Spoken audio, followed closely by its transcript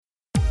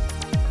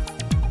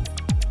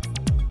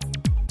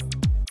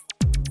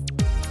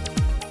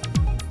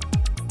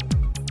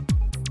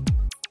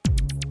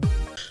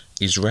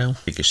Israel,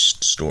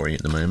 biggest story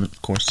at the moment,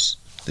 of course.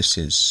 This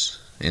is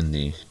in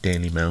the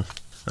Daily Mail.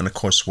 And of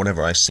course,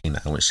 whatever I see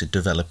now, it's a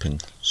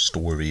developing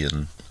story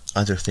and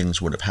other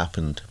things would have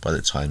happened by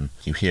the time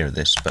you hear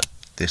this. But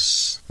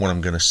what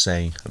I'm going to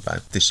say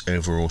about this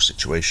overall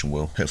situation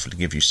will hopefully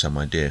give you some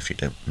idea if you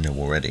don't know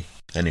already.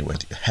 Anyway,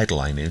 the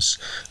headline is,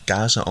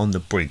 Gaza on the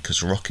brink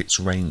as rockets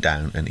rain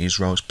down and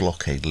Israel's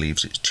blockade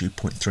leaves its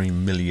 2.3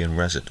 million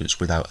residents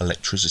without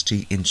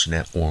electricity,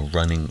 internet or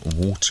running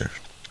water.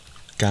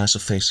 Gaza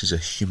faces a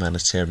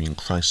humanitarian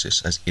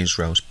crisis as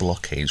Israel's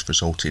blockades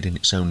resulted in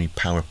its only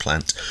power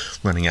plant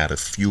running out of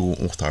fuel,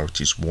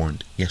 authorities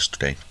warned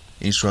yesterday.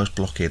 Israel's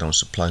blockade on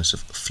supplies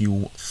of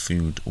fuel,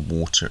 food,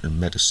 water and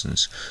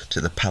medicines to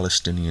the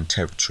Palestinian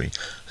territory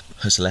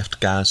has left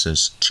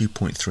Gaza's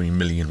 2.3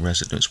 million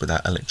residents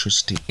without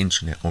electricity,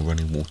 internet or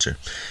running water.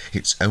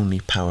 Its only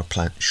power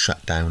plant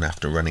shut down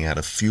after running out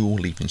of fuel,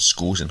 leaving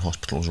schools and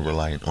hospitals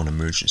reliant on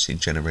emergency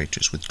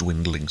generators with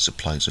dwindling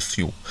supplies of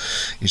fuel.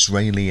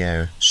 Israeli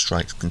air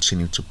strikes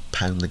continue to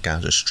pound the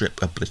Gaza Strip,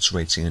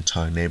 obliterating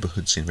entire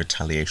neighborhoods in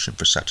retaliation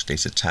for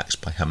Saturday's attacks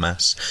by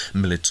Hamas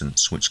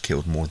militants, which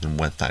killed more than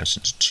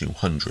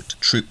 1,200.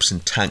 Troops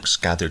and tanks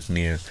gathered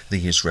near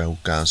the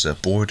Israel-Gaza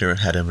border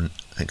ahead of an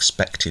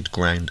expected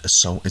ground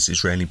assault as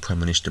Israeli Prime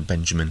Minister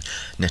Benjamin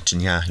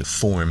Netanyahu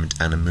formed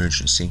an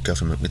emergency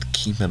government with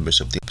key members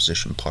of the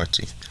opposition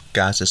party.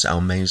 Gaza's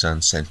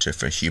Al-Mayzan Center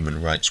for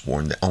Human Rights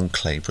warned the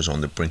enclave was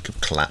on the brink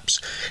of collapse.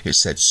 It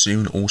said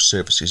soon all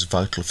services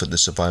vital for the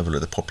survival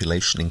of the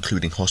population,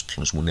 including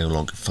hospitals, will no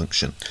longer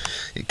function.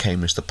 It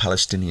came as the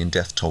Palestinian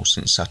death toll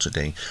since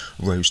Saturday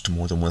rose to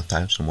more than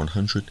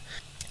 1,100.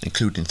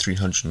 Including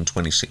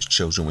 326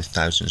 children with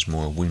thousands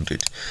more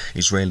wounded.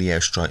 Israeli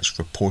airstrikes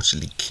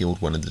reportedly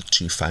killed one of the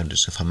two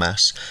founders of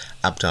Hamas,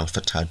 Abd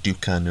al-Fattah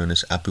Duqan, known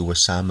as Abu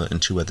Osama, and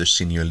two other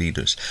senior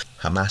leaders.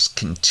 Hamas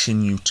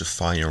continued to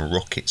fire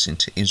rockets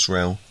into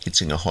Israel,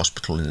 hitting a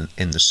hospital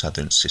in the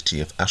southern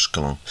city of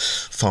Ashkelon.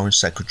 Foreign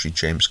Secretary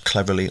James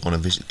Cleverly, on a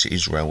visit to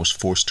Israel, was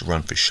forced to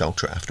run for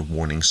shelter after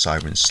warning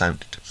sirens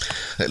sounded.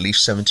 At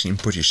least 17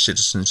 British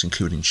citizens,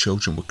 including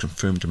children, were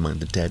confirmed among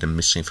the dead and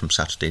missing from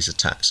Saturday's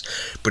attacks.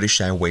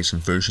 British Airways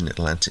and Virgin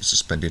Atlantic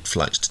suspended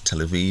flights to Tel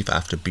Aviv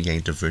after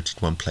BA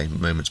diverted one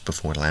plane moments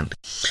before landing.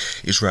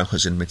 Israel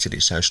has admitted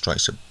its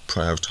airstrikes have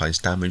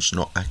prioritised damage,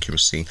 not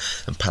accuracy,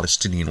 and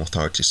Palestinian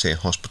authorities say a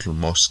hospital,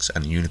 mosques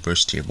and a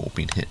university have all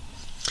been hit.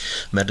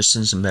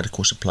 Medicines and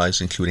medical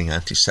supplies, including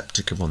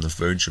antiseptic, are on the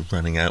verge of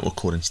running out,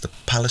 according to the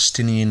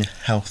Palestinian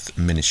Health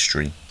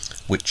Ministry,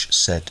 which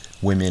said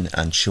women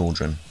and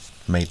children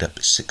made up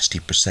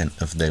 60%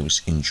 of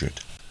those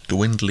injured.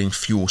 Dwindling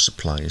fuel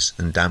supplies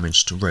and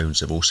damage to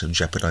roads have also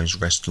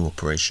jeopardised rescue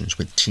operations,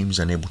 with teams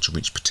unable to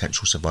reach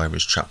potential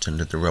survivors trapped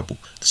under the rubble.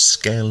 The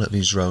scale of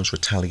Israel's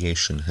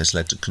retaliation has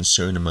led to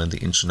concern among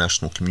the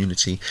international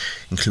community,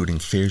 including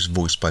fears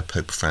voiced by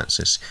Pope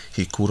Francis.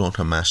 He called on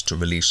Hamas to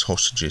release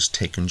hostages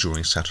taken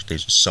during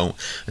Saturday's assault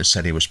and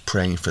said he was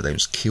praying for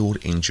those killed,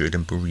 injured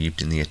and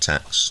bereaved in the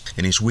attacks.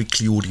 In his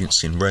weekly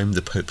audience in Rome,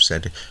 the Pope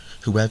said,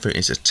 "Whoever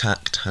is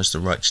attacked has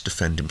the right to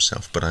defend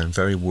himself, but I am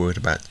very worried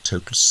about the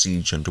total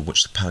siege under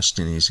which the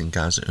Palestinians in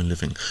Gaza are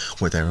living,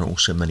 where there are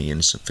also many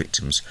innocent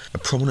victims." A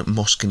prominent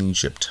mosque in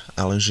Egypt,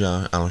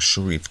 Al-Azhar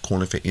al-Sharif,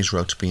 calling for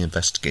Israel to be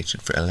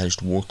investigated for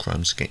alleged war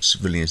crimes against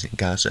civilians in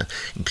Gaza,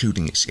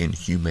 including its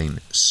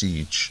inhumane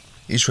siege.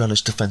 Israel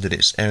has defended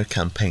its air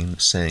campaign,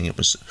 saying it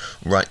was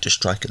right to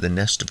strike at the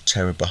nest of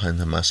terror behind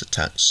the Hamas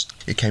attacks.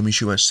 It came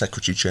as UN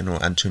Secretary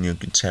General Antonio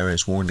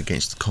Guterres warned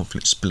against the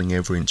conflict spilling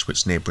over into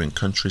its neighbouring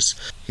countries.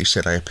 He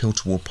said, "I appeal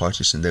to all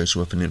parties and those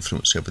who have an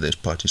influence over those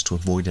parties to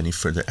avoid any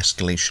further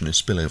escalation and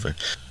spillover."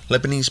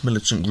 Lebanese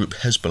militant group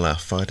Hezbollah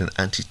fired an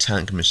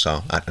anti-tank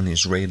missile at an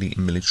Israeli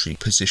military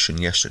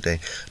position yesterday.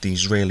 The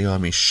Israeli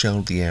army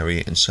shelled the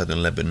area in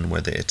southern Lebanon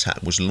where the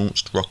attack was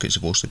launched. Rockets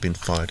have also been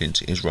fired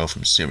into Israel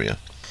from Syria.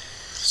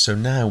 So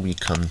now we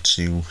come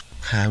to,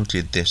 how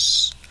did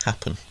this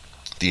happen?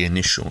 The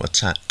initial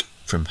attack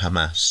from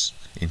Hamas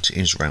into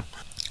Israel.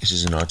 This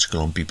is an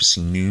article on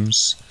BBC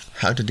News.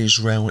 How did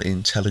Israel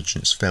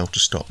intelligence fail to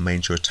stop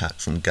major attack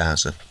from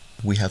Gaza?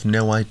 We have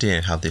no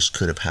idea how this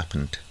could have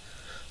happened.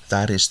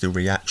 That is the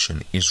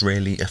reaction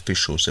Israeli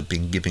officials have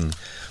been giving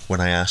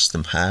when I asked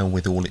them how,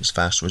 with all its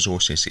vast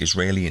resources,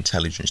 Israeli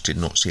intelligence did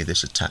not see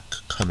this attack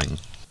coming.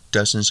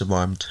 Dozens of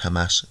armed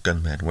Hamas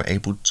gunmen were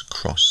able to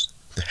cross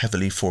the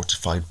heavily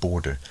fortified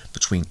border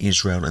between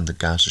Israel and the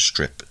Gaza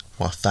Strip,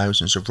 while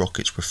thousands of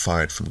rockets were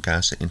fired from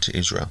Gaza into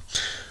Israel.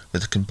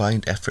 With the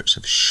combined efforts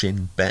of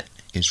Shin Bet,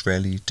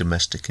 Israeli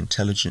domestic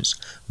intelligence,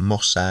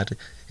 Mossad,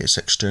 its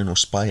external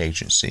spy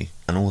agency,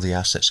 and all the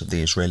assets of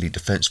the Israeli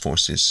Defense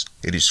Forces,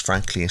 it is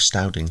frankly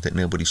astounding that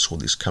nobody saw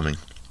this coming.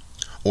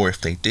 Or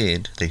if they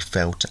did, they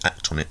failed to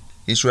act on it.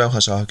 Israel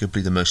has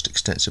arguably the most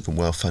extensive and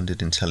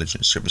well-funded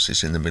intelligence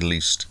services in the Middle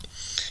East.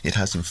 It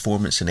has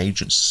informants and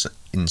agents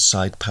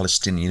inside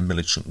Palestinian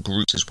militant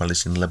groups as well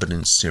as in Lebanon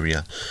and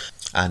Syria.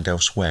 and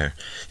elsewhere.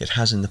 It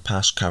has in the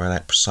past carried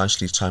out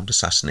precisely timed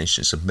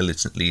assassinations of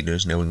militant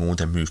leaders, knowing all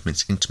their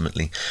movements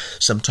intimately.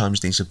 Sometimes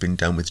these have been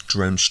done with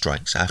drone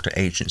strikes after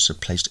agents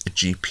have placed a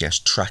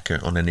GPS tracker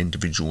on an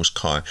individual's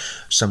car.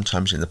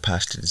 Sometimes in the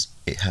past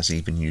it has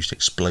even used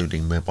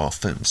exploding mobile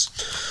phones.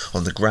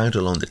 On the ground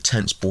along the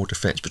tense border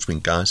fence between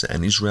Gaza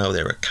and Israel,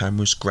 there are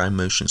cameras, ground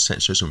motion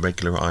sensors and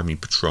regular army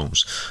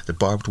patrols. The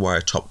barbed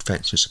wire topped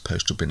fence is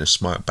supposed to have been a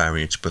smart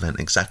barrier to prevent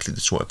exactly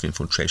the sort of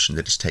infiltration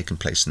that has taken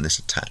place in this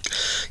attack.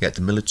 Yet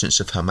the militants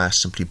of Hamas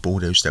simply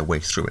bulldozed their way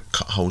through it,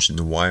 cut holes in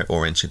the wire,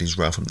 or entered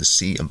Israel from the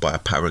sea and by a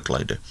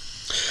paraglider.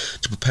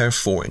 To prepare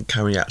for and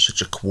carry out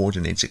such a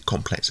coordinated,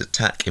 complex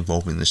attack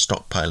involving the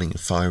stockpiling and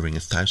firing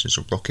of thousands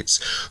of rockets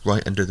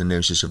right under the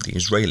noses of the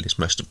Israelis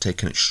must have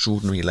taken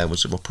extraordinary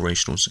levels of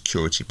operational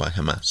security by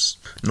Hamas.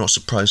 Not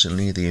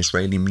surprisingly, the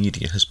Israeli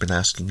media has been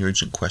asking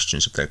urgent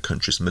questions of their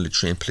country's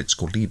military and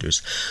political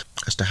leaders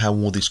as to how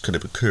all this could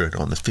have occurred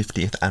on the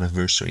 50th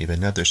anniversary of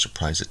another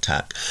surprise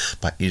attack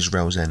by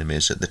Israel's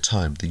enemies at the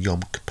time, the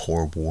Yom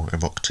Kippur War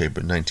of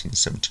October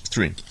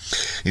 1973.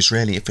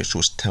 Israeli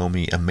officials tell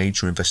me a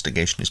major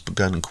investigation has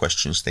begun, and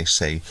questions they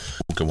say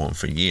will go on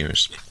for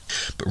years.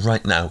 But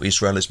right now,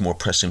 Israel has more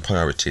pressing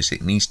priorities.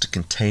 It needs to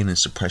contain and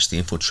suppress the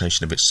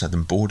infiltration of its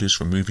southern borders,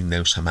 removing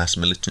those Hamas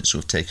militants who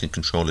have taken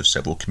control of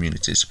several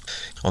communities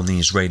on the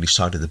Israeli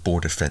side of the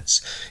border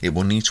fence. It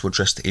will need to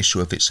address the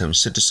issue of its own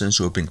citizens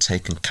who have been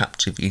taken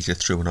captive either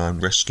through an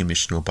armed rescue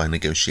mission or by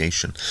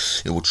negotiation.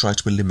 It will try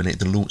to eliminate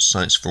the launch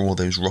sites for all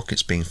those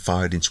rockets being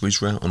fired into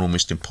Israel, an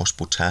almost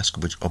impossible task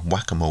of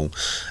whack-a-mole,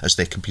 as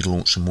they can be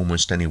launched from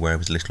almost anywhere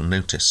with little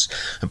notice.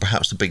 And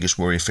perhaps the biggest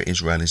worry for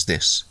Israel is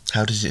this: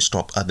 how does it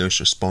stop others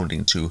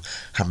responding to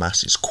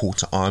Hamas's call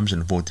to arms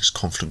and avoid this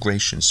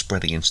conflagration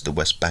spreading into the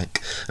West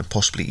Bank, and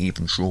possibly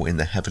even draw in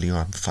the heavily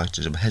armed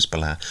fighters of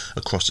Hezbollah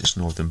across its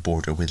northern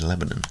border with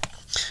Lebanon?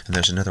 And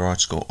there's another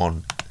article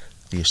on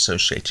the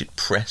Associated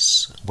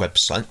Press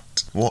website.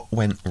 What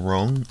went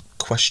wrong?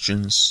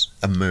 Questions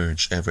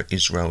emerge over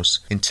Israel's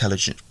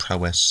intelligence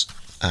prowess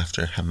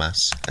after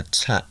Hamas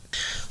attack.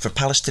 For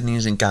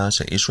Palestinians in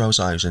Gaza, Israel's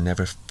eyes are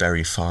never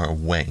very far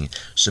away.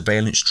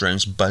 Surveillance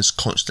drones buzz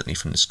constantly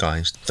from the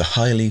skies. The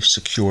highly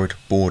secured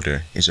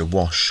border is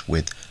awash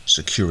with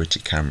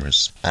security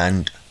cameras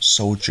and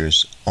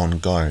soldiers on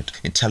guard.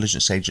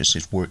 Intelligence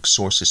agencies work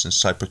sources and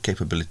cyber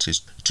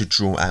capabilities to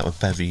draw out a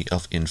bevy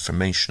of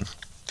information.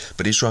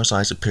 But Israel's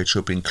eyes appear to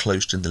have been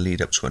closed in the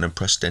lead up to an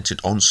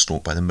unprecedented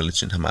onslaught by the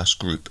militant Hamas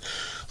group,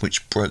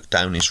 which broke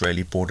down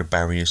Israeli border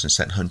barriers and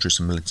sent hundreds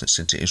of militants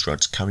into Israel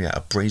to carry out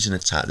a brazen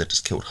attack that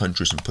has killed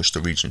hundreds and pushed the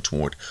region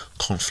toward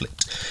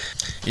conflict.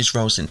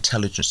 Israel's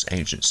intelligence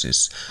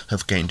agencies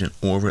have gained an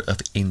aura of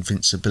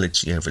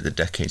invincibility over the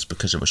decades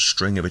because of a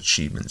string of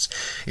achievements.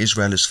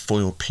 Israel has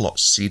foiled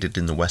plots seeded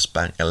in the West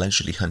Bank,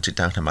 allegedly hunted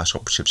down Hamas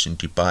operatives in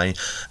Dubai, and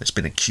has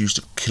been accused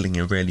of killing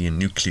Iranian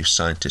nuclear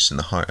scientists in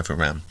the heart of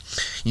Iran.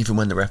 Even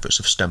when their efforts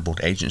have stumbled,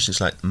 agencies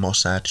like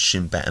Mossad,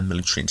 Shin Bet and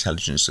military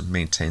intelligence have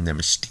maintained their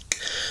mystique.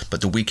 But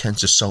the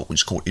weekend's assault,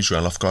 which caught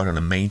Israel off guard on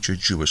a major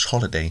Jewish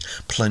holiday,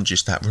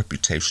 plunges that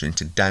reputation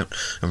into doubt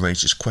and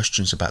raises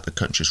questions about the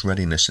country's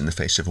readiness in the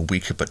face of a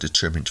weaker but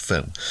determined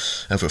foe.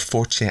 Over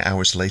 48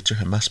 hours later,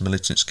 Hamas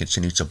militants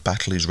continued to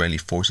battle Israeli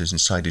forces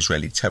inside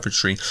Israeli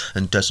territory,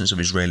 and dozens of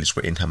Israelis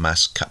were in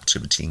Hamas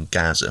captivity in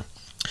Gaza.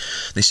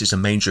 This is a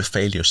major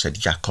failure, said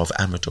Yaakov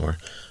Amador,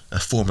 a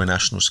former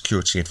national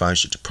security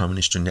advisor to Prime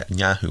Minister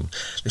Netanyahu.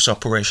 This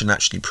operation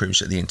actually proves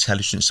that the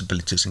intelligence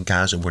abilities in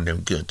Gaza were no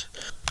good.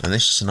 And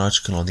this is an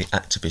article on the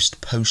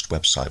Activist Post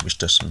website, which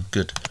does some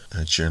good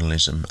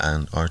journalism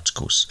and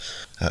articles.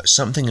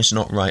 Something is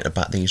not right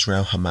about the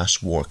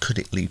Israel-Hamas war. Could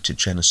it lead to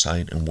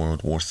genocide in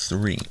World War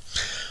III?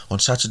 On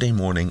Saturday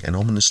morning, an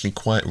ominously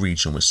quiet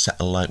region was set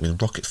alight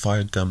with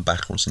rocket-fired gun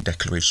battles and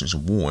declarations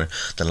of war,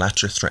 the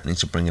latter threatening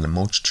to bring in a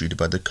multitude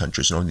of other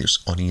countries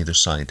on either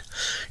side.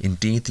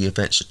 Indeed, the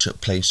events that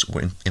took place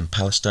in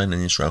Palestine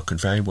and Israel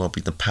could very well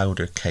be the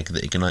powder keg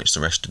that ignites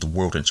the rest of the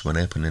world into an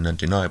open and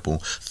undeniable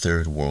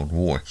Third World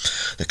War.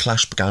 The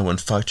clash began when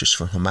fighters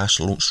from Hamas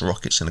launched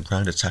rockets in a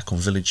ground attack on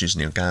villages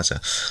near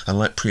Gaza.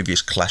 Unlike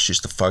previous clashes,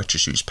 the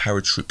fighters used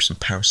paratroops and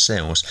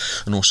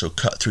parasails and also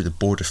cut through the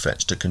border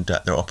fence to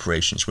conduct their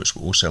operations, which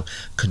were also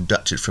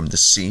conducted from the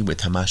sea,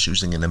 with Hamas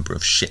using a number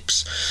of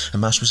ships.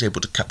 Hamas was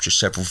able to capture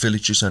several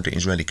villages under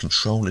Israeli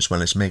control, as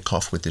well as make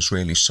off with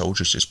Israeli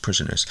soldiers as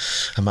prisoners.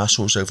 Hamas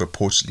also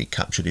reportedly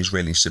captured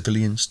Israeli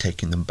civilians,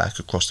 taking them back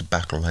across the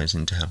battle lines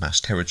into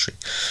Hamas territory.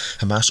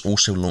 Hamas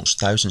also launched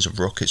thousands of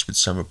rockets, with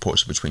some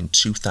reports of between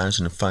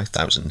 2,000 and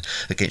 5,000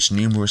 against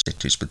numerous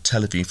cities, with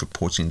Tel Aviv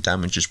reporting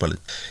damage as well.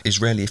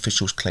 Israeli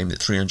officials claim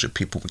that 300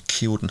 people were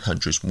killed and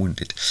hundreds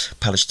wounded.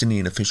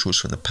 Palestinian officials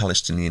from the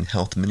Palestinian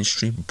Health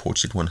Ministry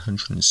reported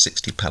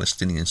 160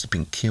 Palestinians had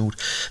been killed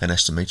and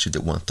estimated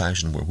that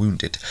 1,000 were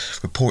wounded.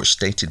 Reports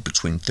stated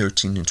between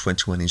 13 and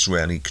 21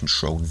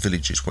 Israeli-controlled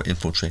villages were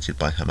infiltrated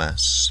by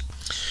Hamas.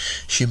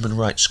 Human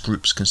rights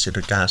groups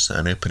consider Gaza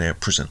an open-air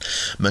prison.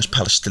 Most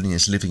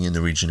Palestinians living in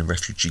the region are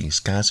refugees.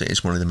 Gaza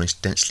is one of the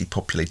most densely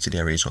populated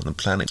areas on the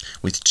planet,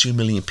 with 2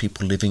 million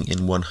people living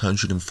in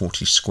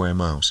 140 square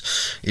miles.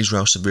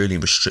 Israel severely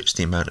restricts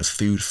the amount of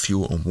food,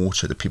 fuel and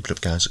water the people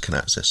of Gaza can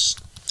access.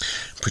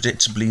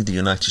 Predictably, the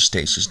United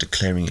States is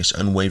declaring its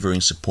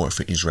unwavering support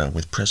for Israel,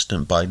 with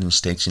President Biden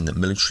stating that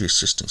military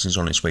assistance is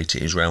on its way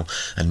to Israel,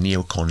 and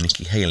neocon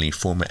Nikki Haley,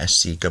 former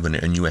SC governor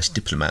and US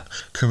diplomat,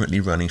 currently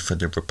running for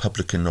the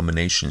Republican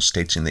nomination,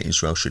 stating that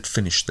Israel should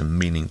finish them,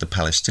 meaning the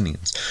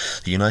Palestinians.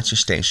 The United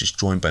States is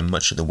joined by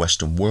much of the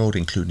Western world,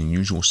 including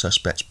usual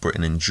suspects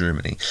Britain and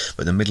Germany,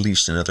 but the Middle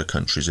East and other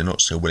countries are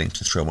not so willing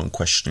to throw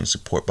unquestioning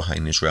support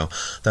behind Israel,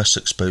 thus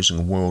exposing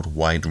a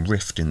worldwide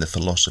rift in the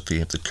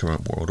philosophy of the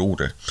current world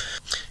order.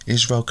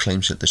 Israel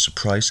claims that the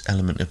surprise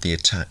element of the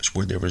attacks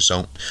were the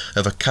result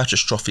of a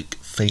catastrophic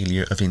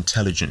failure of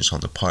intelligence on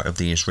the part of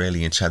the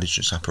Israeli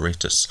intelligence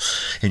apparatus.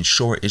 In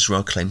short,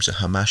 Israel claims that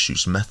Hamas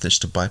used methods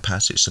to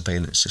bypass its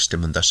surveillance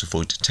system and thus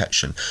avoid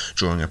detection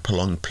during a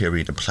prolonged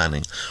period of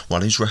planning.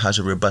 While Israel has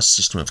a robust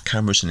system of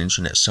cameras and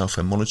internet cell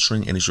phone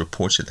monitoring, it is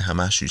reported that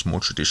Hamas used more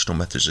traditional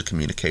methods of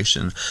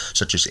communication,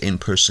 such as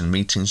in-person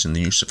meetings and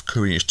the use of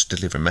couriers to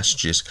deliver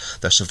messages,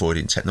 thus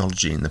avoiding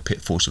technology and the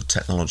pitfalls of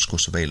technological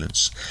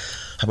surveillance.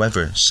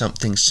 However,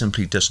 something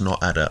simply does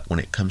not add up when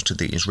it comes to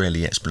the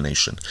Israeli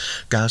explanation.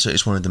 Gaza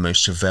is one of the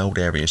most surveilled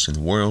areas in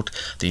the world.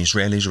 The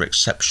Israelis are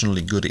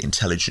exceptionally good at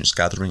intelligence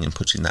gathering and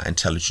putting that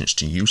intelligence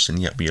to use,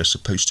 and yet we are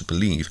supposed to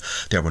believe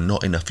there were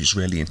not enough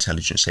Israeli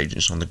intelligence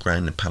agents on the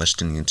ground in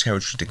Palestinian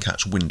territory to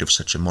catch wind of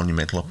such a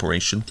monumental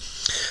operation.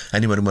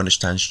 Anyone who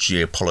understands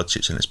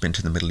geopolitics and has been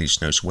to the Middle East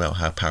knows well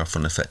how powerful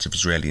and effective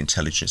Israeli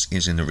intelligence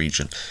is in the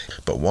region.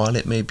 But while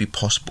it may be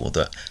possible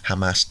that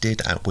Hamas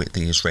did outwit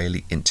the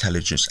Israeli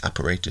intelligence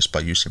apparatus by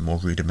using more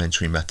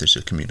rudimentary methods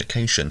of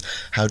communication,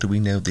 how do we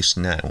know this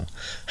now?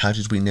 How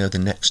did we know the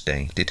next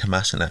day? Did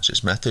Hamas announce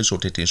its methods, or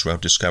did Israel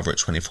discover it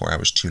 24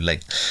 hours too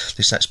late?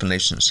 This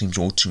explanation seems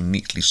all too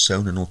neatly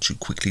sewn and all too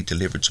quickly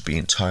delivered to be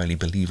entirely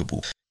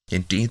believable.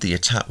 Indeed, the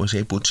attack was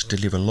able to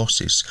deliver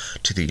losses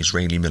to the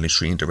Israeli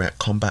military in direct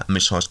combat.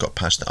 Missiles got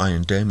past the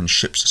Iron Dome and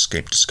ships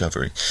escaped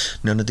discovery.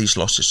 None of these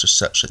losses are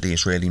such that the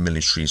Israeli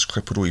military is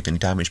crippled or even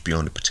damaged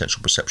beyond a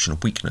potential perception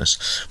of weakness,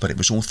 but it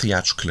was all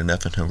theatrical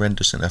enough and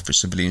horrendous enough for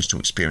civilians to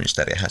experience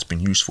that it has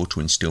been useful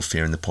to instill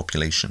fear in the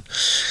population.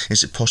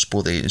 Is it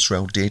possible that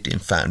Israel did, in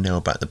fact, know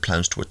about the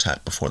plans to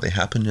attack before they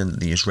happened, and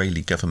that the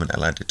Israeli government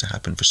allowed it to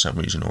happen for some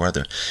reason or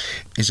other?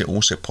 Is it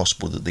also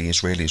possible that the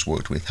Israelis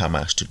worked with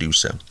Hamas to do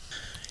so?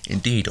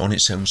 Indeed, on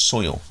its own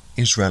soil,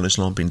 Israel has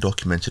long been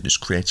documented as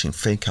creating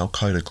fake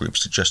al-Qaeda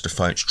groups to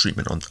justify its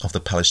treatment of the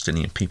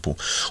Palestinian people.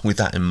 With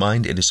that in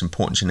mind, it is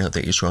important to note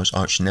that Israel's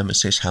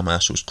arch-nemesis,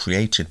 Hamas, was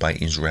created by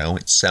Israel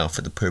itself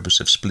for the purpose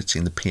of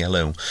splitting the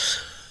PLO,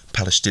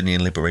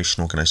 Palestinian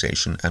Liberation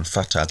Organization, and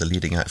Fatah, the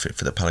leading outfit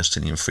for the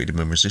Palestinian freedom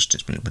and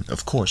resistance movement.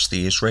 Of course,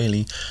 the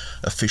Israeli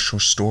official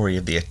story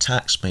of the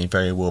attacks may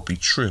very well be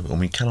true, and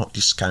we cannot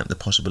discount the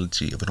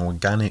possibility of an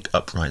organic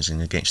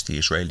uprising against the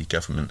Israeli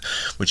government,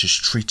 which has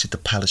treated the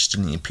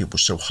Palestinian people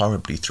so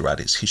horribly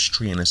throughout its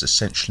history and has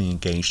essentially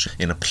engaged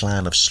in a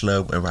plan of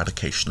slow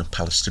eradication of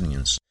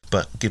Palestinians.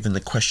 But given the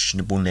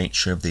questionable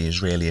nature of the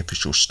Israeli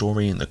official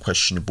story and the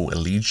questionable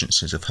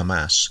allegiances of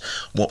Hamas,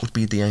 what would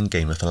be the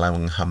endgame of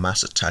allowing a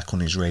Hamas attack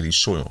on Israeli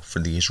soil? For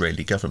the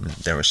Israeli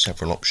government, there are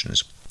several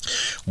options.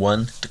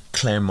 1.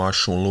 Declare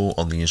martial law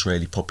on the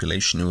Israeli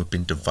population, who have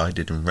been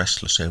divided and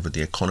restless over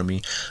the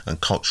economy and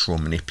cultural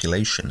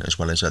manipulation, as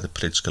well as other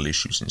political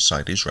issues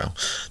inside Israel.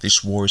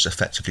 This war has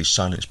effectively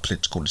silenced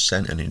political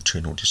dissent and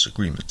internal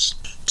disagreements.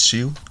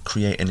 2.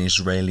 Create an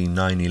Israeli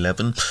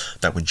 9/11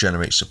 that would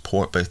generate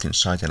support both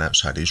inside and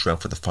outside Israel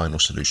for the final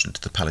solution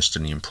to the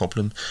Palestinian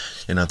problem.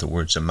 In other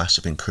words, a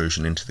massive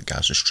incursion into the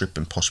Gaza Strip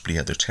and possibly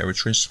other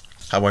territories.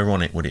 How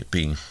ironic would it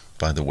be,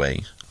 by the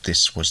way,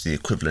 this was the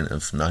equivalent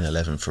of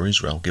 9/11 for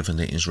Israel, given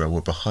that Israel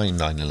were behind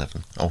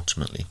 9/11,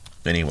 ultimately.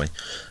 Anyway,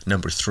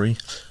 number 3,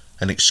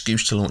 an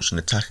excuse to launch an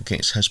attack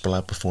against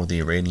Hezbollah before the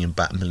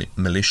Iranian-backed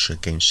militia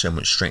gains so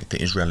much strength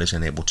that Israel is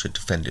unable to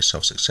defend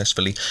itself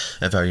successfully,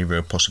 a very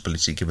real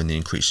possibility given the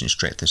increasing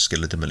strength and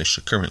skill of the militia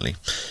currently.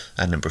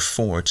 And number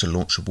 4, to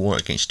launch a war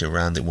against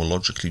Iran that will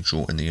logically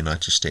draw in the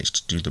United States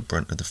to do the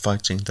brunt of the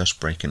fighting, thus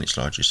breaking its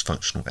largest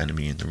functional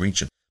enemy in the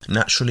region.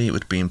 Naturally, it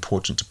would be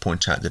important to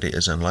point out that it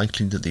is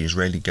unlikely that the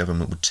Israeli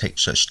government would take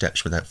such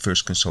steps without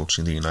first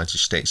consulting the United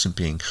States and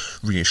being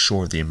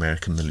reassured the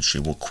American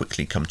military will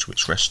quickly come to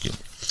its rescue.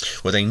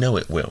 Well, they know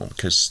it will,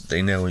 because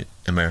they know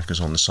America's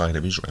on the side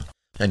of Israel.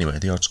 Anyway,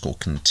 the article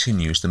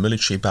continues. The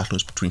military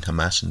battles between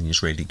Hamas and the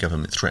Israeli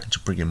government threaten to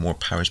bring in more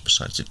powers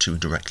besides the two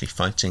directly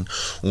fighting,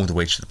 all the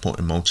way to the point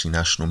of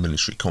multinational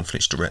military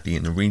conflicts directly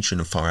in the region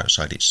and far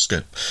outside its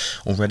scope.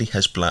 Already,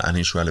 Hezbollah and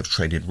Israel have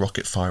traded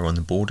rocket fire on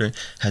the border.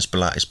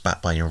 Hezbollah is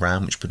backed by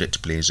Iran, which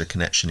predictably is a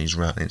connection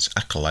Israel and its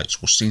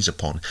acolytes will seize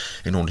upon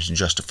in order to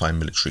justify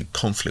military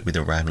conflict with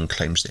Iran, and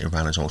claims that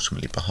Iran is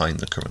ultimately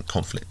behind the current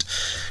conflict.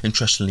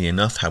 Interestingly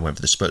enough,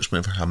 however, the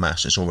spokesman for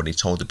Hamas has already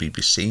told the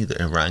BBC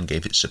that Iran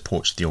gave its support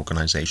supports the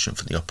organisation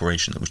for the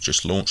operation that was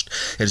just launched.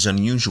 It is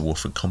unusual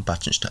for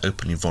combatants to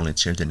openly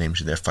volunteer the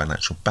names of their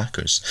financial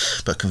backers,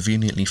 but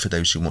conveniently for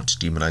those who want to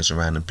demonise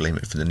Iran and blame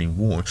it for the new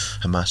war,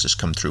 Hamas has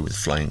come through with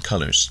flying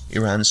colours.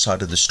 Iran's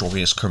side of the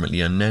story is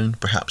currently unknown.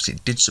 Perhaps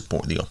it did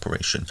support the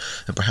operation,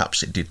 and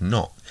perhaps it did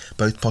not.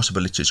 Both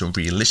possibilities are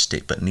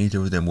realistic, but neither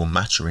of them will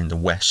matter in the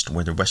West,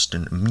 where the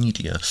Western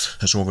media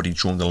has already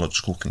drawn the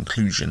logical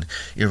conclusion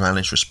Iran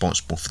is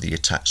responsible for the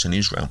attacks in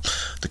Israel.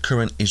 The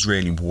current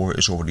Israeli war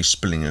is already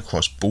spilling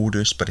across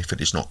borders, but if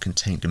it is not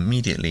contained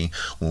immediately,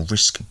 will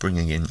risk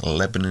bringing in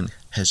Lebanon,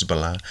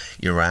 Hezbollah,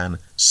 Iran,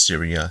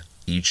 Syria,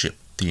 Egypt,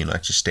 the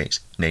United States,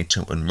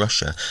 NATO and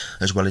Russia,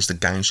 as well as the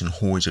gangs and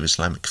hordes of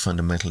Islamic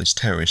fundamentalist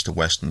terrorists the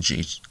West and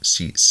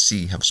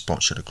GCC have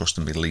sponsored across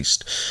the Middle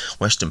East.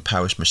 Western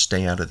powers must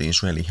stay out of the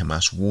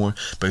Israeli-Hamas war.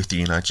 Both the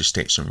United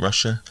States and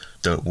Russia,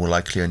 though it will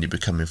likely only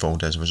become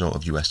involved as a result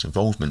of US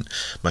involvement,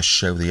 must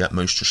show the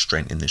utmost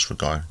restraint in this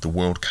regard. The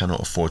world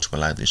cannot afford to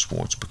allow this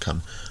war to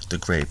become the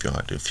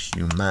graveyard of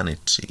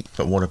humanity.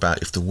 But what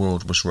about if the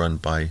world was run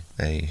by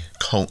a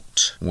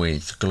cult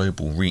with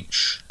global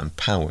reach and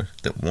power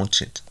that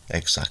wanted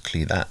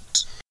exactly that?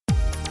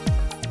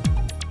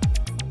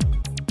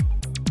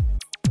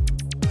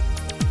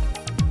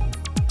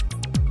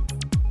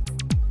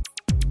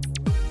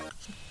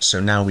 So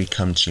now we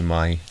come to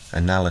my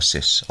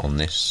analysis on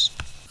this.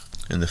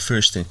 And the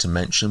first thing to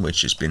mention,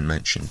 which has been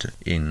mentioned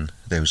in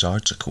those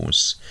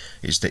articles,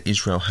 is that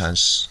Israel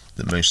has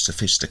the most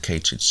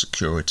sophisticated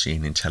security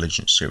and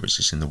intelligence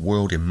services in the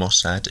world in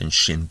Mossad and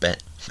Shin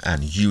Bet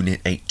and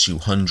Unit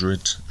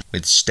 8200,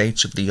 with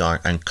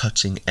state-of-the-art and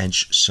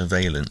cutting-edge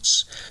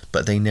surveillance.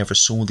 But they never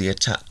saw the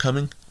attack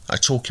coming. I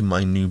talk in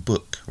my new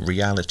book,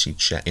 Reality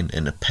Check, in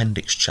an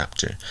appendix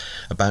chapter,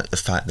 about the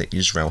fact that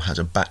Israel has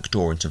a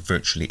backdoor into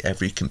virtually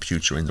every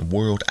computer in the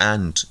world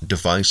and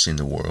device in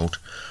the world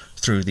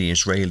through the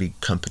Israeli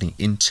company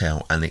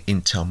Intel and the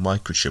Intel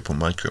microchip or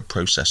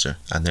microprocessor.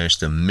 And there's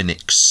the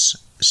Minix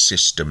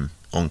system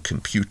on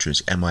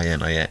computers,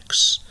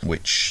 MINIX,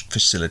 which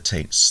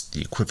facilitates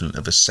the equivalent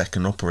of a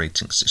second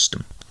operating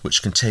system,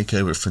 which can take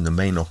over from the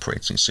main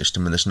operating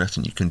system, and there's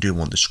nothing you can do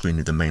on the screen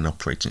of the main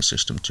operating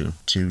system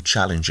to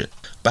challenge it.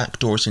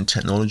 Backdoors in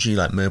technology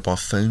like mobile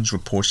phones,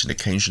 reported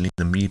occasionally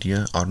in the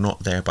media, are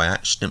not there by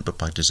accident but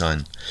by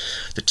design.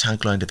 The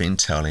tagline of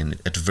Intel in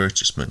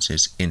advertisements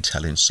is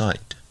Intel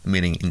Inside,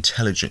 meaning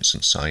intelligence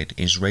inside,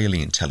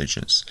 Israeli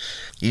intelligence.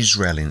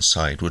 Israel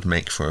inside would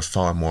make for a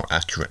far more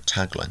accurate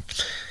tagline.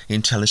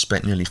 Intel has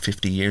spent nearly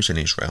 50 years in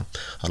Israel.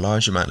 A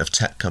large amount of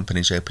tech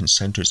companies open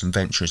centers and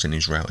ventures in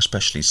Israel,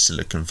 especially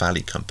Silicon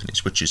Valley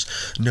companies, which is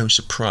no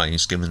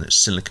surprise given that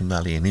Silicon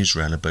Valley and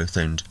Israel are both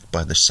owned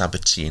by the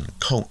Sabbatean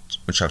cult,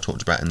 which I've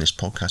talked about in this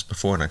podcast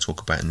before and I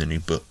talk about in the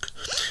new book,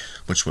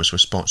 which was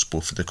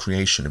responsible for the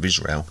creation of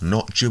Israel.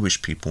 Not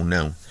Jewish people,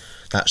 no.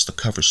 That's the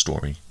cover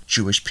story.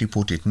 Jewish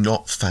people did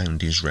not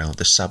found Israel.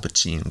 The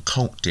Sabbatean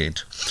cult did,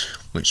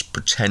 which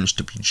pretends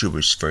to be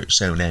Jewish for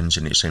its own ends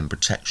and its own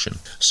protection,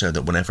 so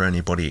that whenever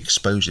anybody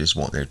exposes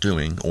what they're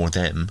doing, or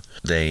them,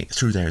 they,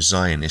 through their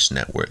Zionist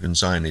network, and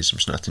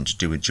Zionism's nothing to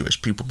do with Jewish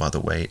people, by the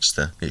way, it's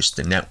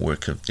the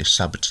network of the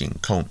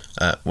Sabbatean cult.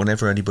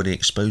 Whenever anybody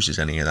exposes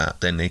any of that,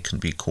 then they can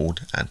be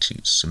called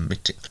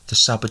anti-Semitic. The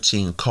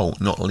Sabbatean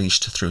cult, not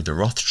least through the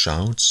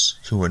Rothschilds,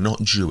 who are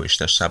not Jewish,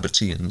 they're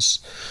Sabbateans,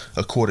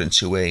 according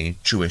to a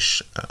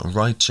Jewish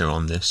writer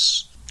on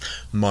this,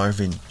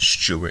 Marvin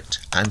Stewart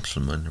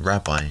Antleman,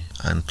 Rabbi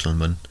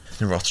Antleman,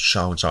 the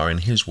Rothschilds are, in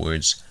his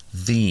words,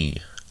 the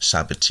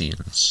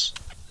Sabbateans.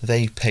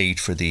 They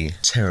paid for the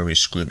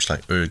terrorist groups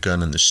like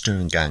Irgun and the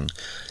Stern Gang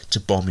to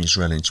bomb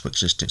Israel into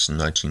existence in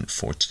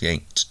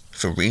 1948.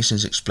 For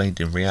reasons explained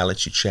in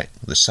Reality Check,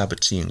 the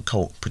Sabbatean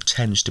cult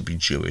pretends to be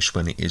Jewish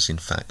when it is in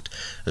fact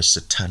a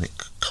satanic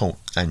cult.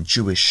 And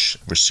Jewish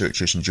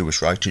researchers and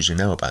Jewish writers who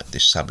know about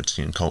this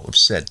Sabbatean cult have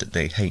said that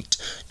they hate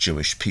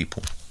Jewish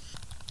people.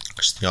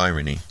 It's the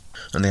irony.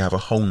 And they have a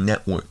whole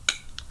network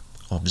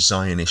of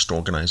Zionist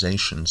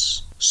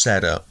organizations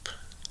set up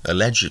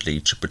allegedly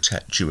to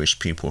protect Jewish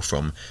people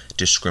from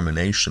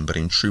discrimination, but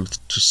in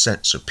truth to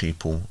censor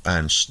people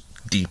and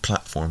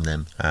deplatform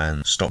them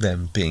and stop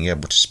them being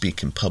able to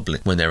speak in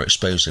public when they're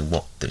exposing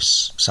what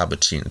this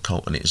Sabbatean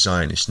cult and its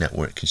Zionist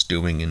network is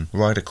doing in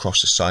right across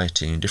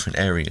society, in different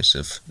areas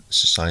of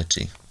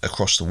society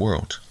across the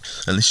world.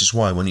 And this is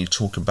why when you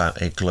talk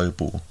about a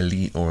global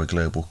elite or a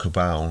global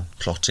cabal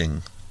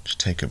plotting to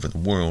take over the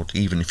world,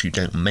 even if you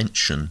don't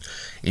mention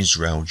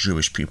Israel,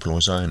 Jewish people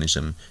or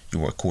Zionism,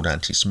 you are called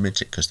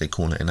anti-Semitic because they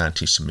call it an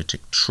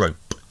anti-Semitic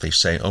trope. They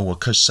say, oh, well,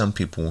 because some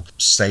people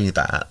say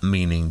that,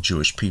 meaning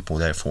Jewish people,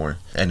 therefore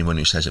anyone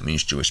who says it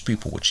means Jewish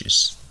people, which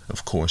is,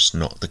 of course,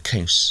 not the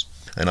case.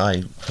 And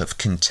I have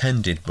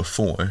contended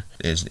before,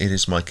 it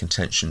is my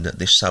contention that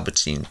this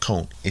Sabbatean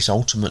cult is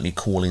ultimately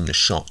calling the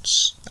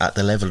shots at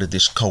the level of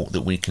this cult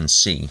that we can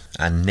see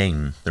and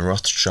name, the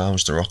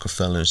Rothschilds, the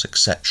Rockefellers,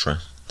 etc.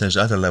 There's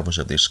other levels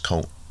of this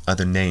cult,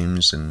 other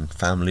names and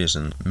families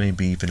and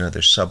maybe even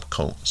other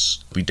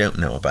subcults we don't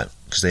know about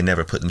because they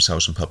never put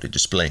themselves on public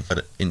display.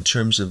 But in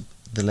terms of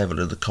the level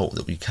of the cult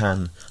that we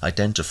can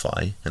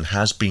identify and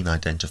has been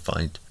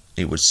identified,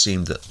 it would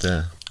seem that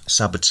the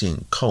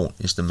Sabbatean cult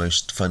is the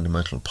most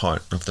fundamental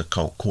part of the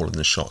cult calling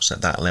the shots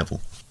at that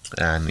level.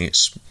 And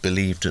it's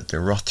believed that the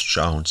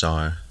Rothschilds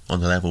are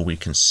on the level we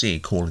can see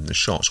calling the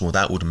shots. Well,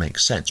 that would make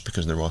sense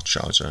because the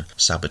Rothschilds are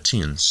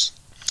Sabbateans.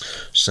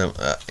 So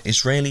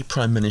Israeli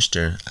Prime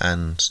Minister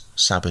and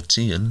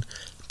Sabbatean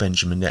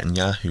Benjamin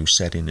Netanyahu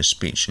said in a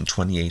speech in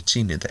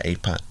 2018 at the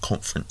AIPAC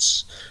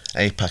conference.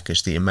 AIPAC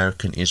is the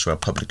American Israel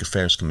Public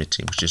Affairs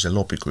Committee, which is a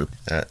lobby group.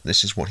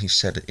 This is what he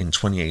said in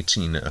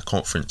 2018 at a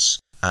conference,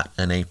 at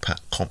an AIPAC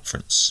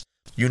conference.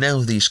 You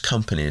know, these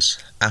companies,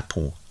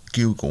 Apple,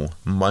 Google,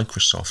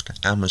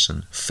 Microsoft,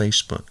 Amazon,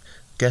 Facebook,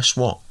 guess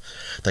what?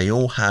 They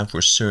all have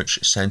research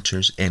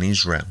centers in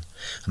Israel,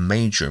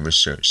 major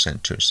research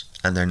centers,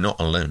 and they're not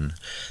alone.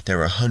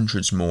 There are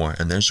hundreds more,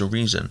 and there's a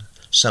reason.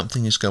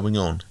 Something is going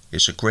on.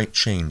 It's a great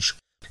change.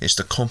 It's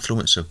the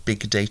confluence of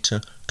big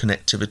data,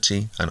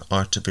 connectivity, and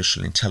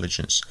artificial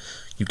intelligence.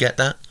 You get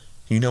that?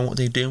 You know what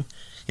they do?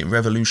 It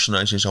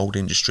revolutionizes old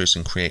industries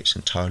and creates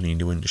entirely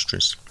new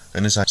industries.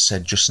 And as I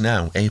said just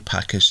now,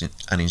 AIPAC is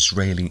an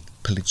Israeli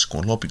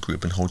political lobby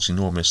group and holds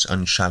enormous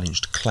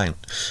unchallenged clout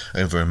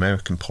over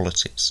American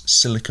politics.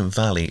 Silicon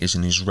Valley is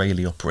an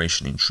Israeli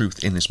operation in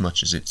truth,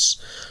 inasmuch as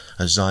it's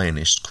a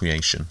Zionist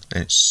creation.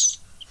 It's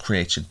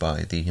created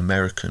by the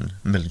American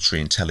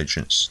Military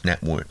Intelligence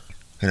Network.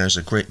 And there's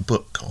a great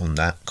book on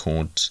that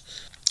called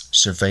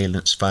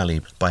Surveillance Valley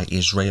by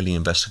Israeli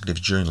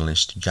investigative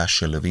journalist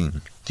Yasha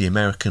Levine. The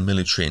American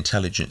Military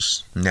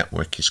Intelligence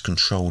Network is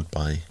controlled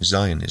by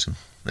Zionism,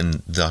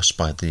 and thus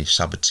by the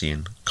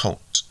Sabbatean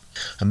cult.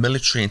 A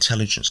military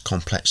intelligence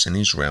complex in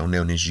Israel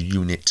known as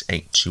Unit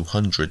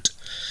 8200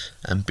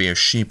 and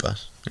Beersheba,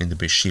 in the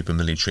Beersheba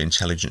military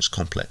intelligence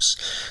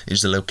complex,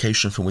 is the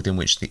location from within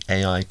which the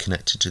AI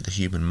connected to the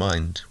human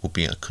mind will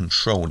be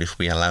controlled if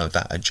we allow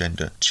that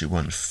agenda to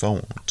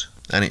unfold.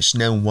 And it's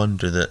no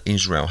wonder that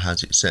Israel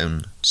has its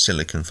own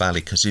Silicon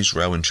Valley, because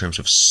Israel, in terms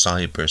of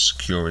cyber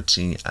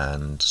security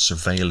and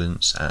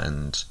surveillance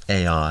and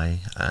AI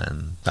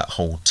and that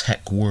whole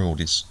tech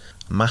world, is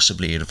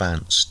massively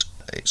advanced.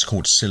 It's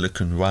called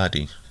Silicon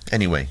Wadi.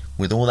 Anyway,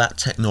 with all that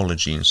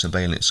technology and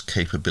surveillance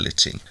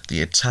capability,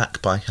 the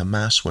attack by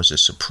Hamas was a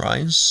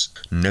surprise?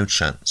 No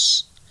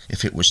chance.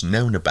 If it was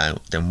known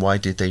about, then why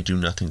did they do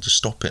nothing to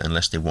stop it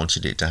unless they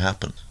wanted it to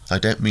happen? I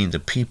don't mean the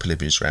people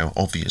of Israel,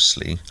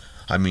 obviously.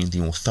 I mean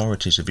the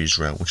authorities of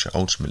Israel, which are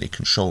ultimately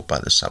controlled by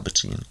the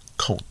Sabbatean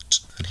cult.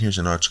 And here's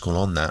an article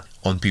on that.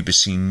 On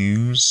BBC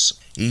News,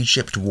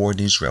 Egypt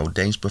warned Israel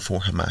days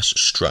before Hamas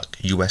struck,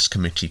 US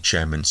committee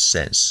chairman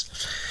says.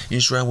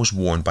 Israel was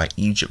warned by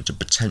Egypt of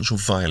potential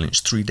violence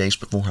 3 days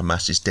before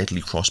Hamas's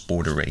deadly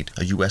cross-border raid,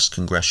 a US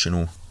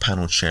congressional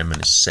panel chairman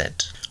has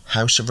said.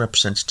 House of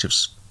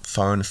Representatives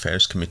Foreign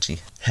Affairs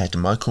Committee head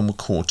Michael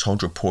McCaul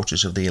told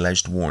reporters of the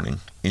alleged warning.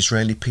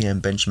 Israeli PM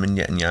Benjamin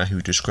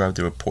Netanyahu described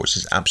the reports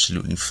as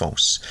absolutely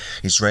false.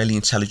 Israeli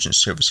intelligence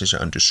services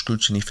are under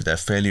scrutiny for their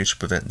failure to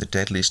prevent the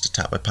deadliest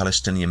attack by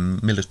Palestinian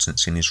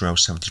militants in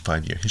Israel's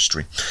 75-year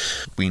history.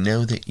 We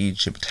know that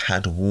Egypt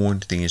had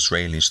warned the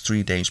Israelis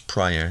 3 days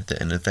prior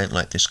that an event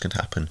like this could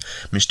happen,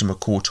 Mr.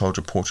 McCaul told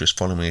reporters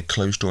following a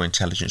closed-door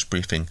intelligence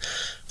briefing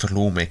for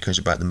lawmakers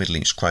about the Middle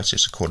East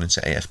crisis, according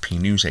to AFP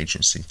news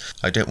agency.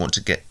 I don't want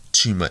to get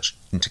too much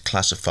into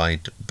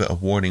classified, but a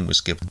warning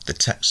was given. The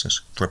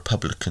Texas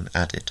Republican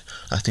added.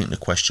 I think the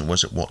question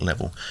was at what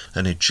level.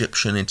 An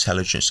Egyptian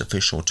intelligence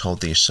official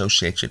told the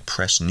Associated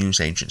Press news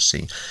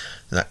agency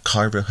that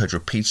Cairo had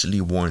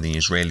repeatedly warned the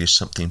Israelis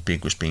something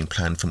big was being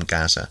planned from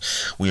Gaza.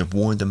 We have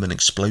warned them an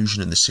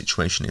explosion in the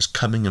situation is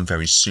coming and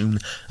very soon,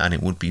 and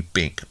it would be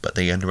big, but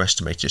they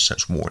underestimated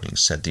such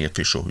warnings, said the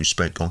official who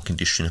spoke on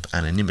condition of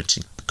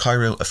anonymity. The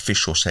Cairo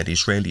official said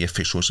Israeli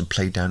officials had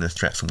played down the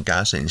threat from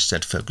Gaza,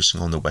 instead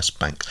focusing on the West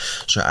Bank.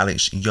 Sir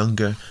Alex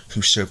Younger,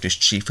 who served as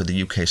chief of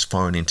the UK's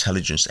Foreign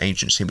Intelligence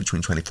Agency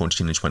between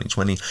 2014 and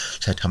 2020,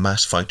 said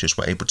Hamas fighters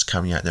were able to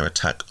carry out their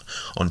attack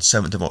on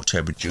 7th of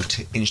October due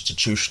to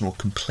institutional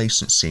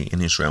complacency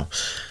in Israel.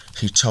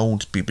 He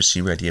told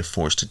BBC Radio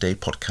 4's Today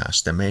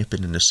podcast there may have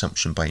been an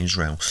assumption by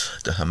Israel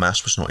that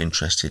Hamas was not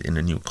interested in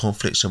a new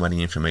conflict, so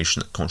any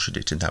information that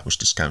contradicted that was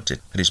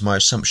discounted. It is my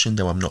assumption,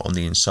 though I'm not on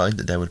the inside,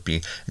 that there would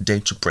be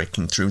data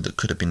breaking through that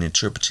could have been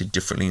interpreted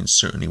differently and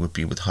certainly would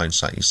be with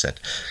hindsight, he said.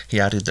 He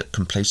added that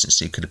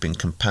complacency could have been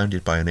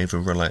compounded by an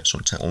over-reliance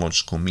on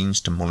technological means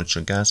to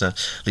monitor Gaza,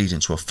 leading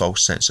to a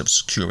false sense of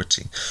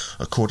security.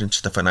 According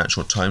to the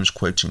Financial Times,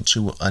 quoting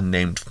two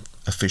unnamed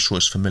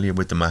officials familiar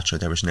with the matter,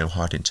 there is no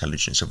hard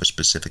intelligence of a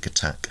specific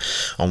attack.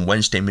 On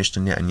Wednesday, Mr.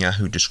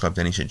 Netanyahu described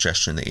any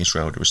suggestion that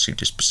Israel had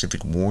received a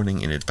specific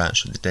warning in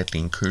advance of the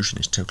deadly incursion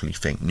as totally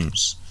fake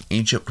news.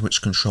 Egypt,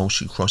 which controls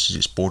who crosses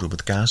its border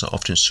with Gaza,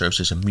 often serves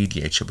as a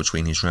mediator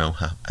between Israel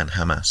and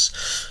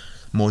Hamas.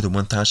 More than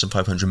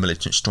 1,500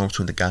 militants stormed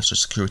through the Gaza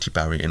security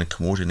barrier in a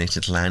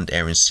coordinated land,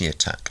 air and sea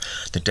attack.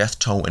 The death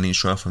toll in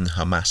Israel from the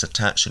Hamas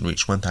attacks had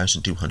reached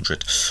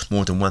 1,200.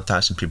 More than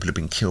 1,000 people have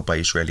been killed by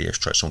Israeli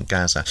airstrikes on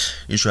Gaza.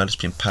 Israel has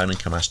been pounding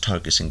Hamas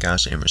targets in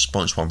Gaza in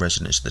response, while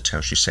residents of the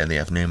territory say they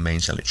have no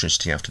mains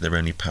electricity after their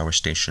only power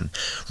station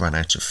ran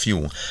out of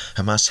fuel.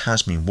 Hamas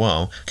has,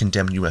 meanwhile,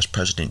 condemned US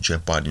President Joe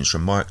Biden's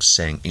remarks,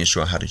 saying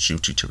Israel had a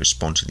duty to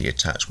respond to the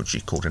attacks, which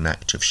he called an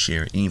act of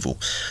sheer evil.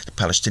 The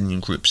Palestinian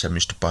group said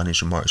Mr.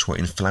 Biden's remarks were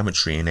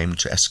inflammatory and aimed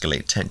to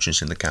escalate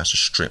tensions in the Gaza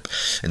Strip.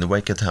 In the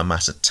wake of the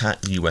Hamas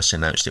attack, the US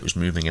announced it was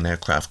moving an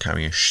aircraft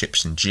carrier,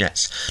 ships and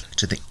jets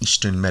to the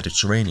eastern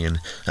Mediterranean,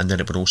 and that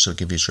it would also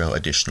give Israel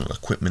additional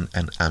equipment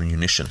and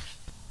ammunition.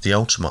 The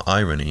ultimate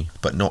irony,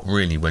 but not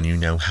really when you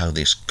know how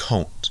this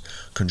cult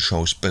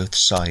controls both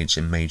sides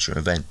in major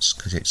events,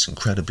 because it's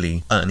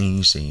incredibly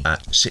uneasy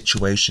at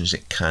situations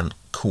it can't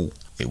call.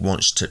 It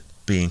wants to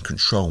be in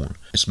control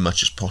as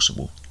much as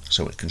possible,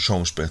 so it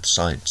controls both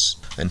sides.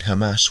 And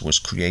Hamas was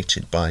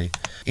created by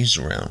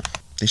Israel.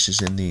 This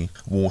is in the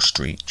Wall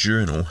Street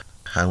Journal,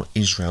 how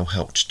Israel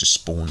helped to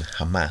spawn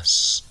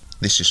Hamas.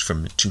 This is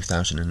from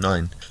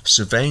 2009.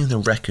 Surveying the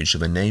wreckage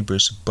of a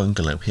neighbour's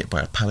bungalow hit by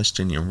a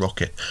Palestinian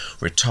rocket,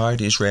 retired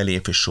Israeli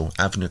official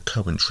Avner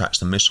Cohen tracks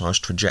the missile's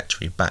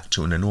trajectory back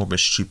to an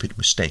enormous stupid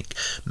mistake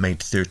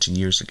made 30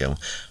 years ago.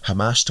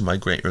 Hamas, to my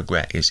great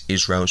regret, is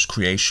Israel's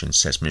creation,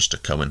 says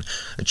Mr. Cohen,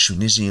 a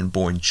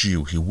Tunisian-born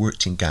Jew who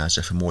worked in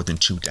Gaza for more than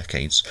 2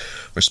 decades.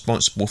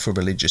 Responsible for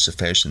religious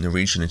affairs in the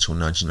region until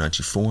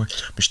 1994,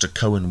 Mr.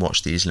 Cohen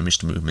watched the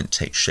Islamist movement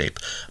take shape,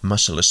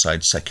 muscle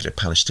aside secular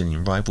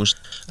Palestinian rivals,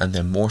 and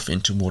then morph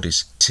into what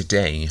is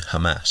today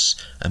Hamas,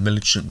 a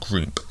militant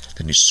group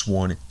that is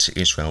sworn to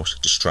Israel's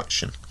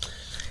destruction.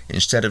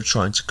 Instead of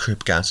trying to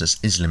curb Gaza's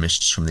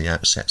Islamists from the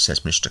outset,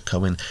 says Mr.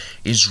 Cohen,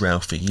 Israel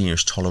for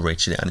years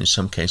tolerated it and in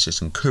some cases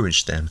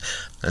encouraged them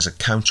as a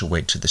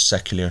counterweight to the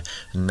secular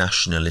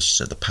nationalists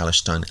of the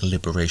Palestine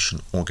Liberation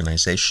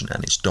Organization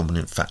and its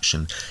dominant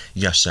faction,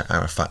 Yasser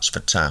Arafat's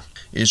Fatah.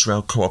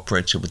 Israel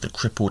cooperated with the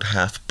crippled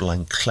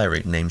half-blind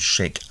cleric named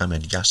Sheikh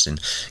Ahmed Yassin,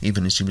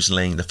 even as he was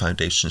laying the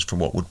foundations for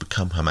what would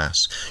become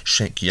Hamas.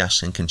 Sheikh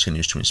Yassin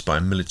continues to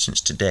inspire militants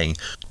today.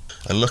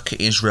 A look at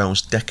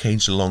Israel's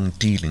decades-long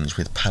dealings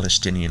with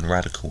Palestinian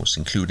radicals,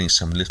 including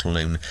some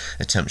little-known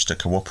attempts to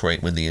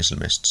cooperate with the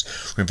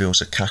Islamists,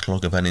 reveals a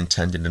catalogue of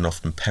unintended and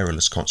often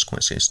perilous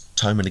consequences.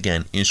 Time and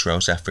again,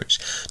 Israel's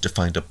efforts to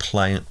find a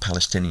pliant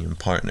Palestinian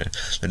partner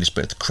that is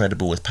both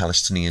credible with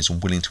Palestinians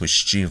and willing to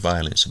eschew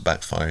violence have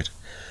backfired.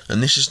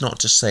 And this is not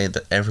to say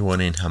that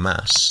everyone in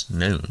Hamas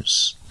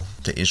knows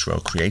that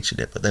Israel created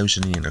it, but those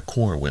in the inner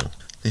core will.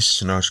 This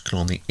is an article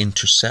on The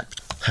Intercept,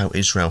 how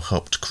Israel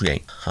helped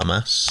create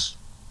Hamas.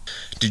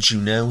 Did you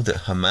know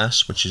that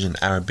Hamas, which is an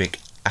Arabic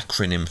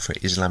acronym for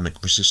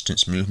Islamic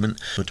Resistance Movement,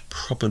 would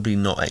probably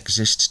not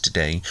exist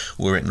today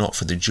were it not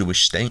for the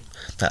Jewish state,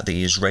 that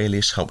the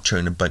Israelis helped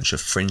turn a bunch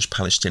of fringe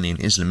Palestinian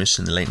Islamists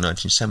in the late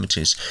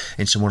 1970s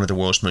into one of the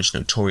world's most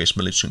notorious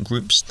militant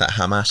groups, that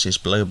Hamas is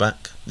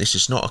blowback? This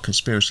is not a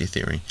conspiracy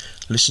theory.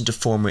 Listen to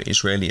former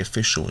Israeli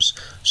officials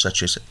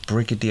such as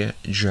Brigadier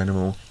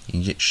General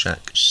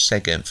Yitzhak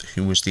Segev,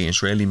 who was the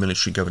Israeli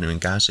military governor in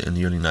Gaza in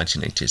the early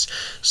 1980s.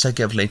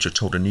 Segev later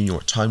told a New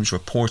York Times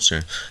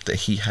reporter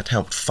that he had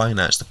helped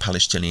finance the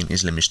Palestinian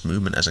Islamist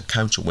movement as a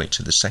counterweight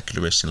to the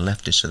secularists and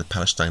leftists of the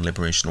Palestine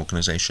Liberation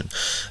Organization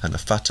and the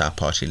Fatah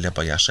party led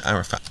by Yasser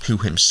Arafat, who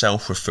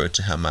himself referred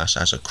to Hamas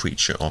as a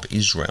creature of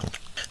Israel.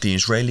 The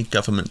Israeli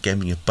government gave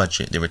me a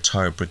budget, the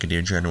retired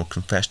Brigadier General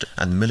confessed,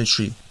 and the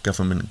military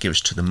government gives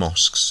to the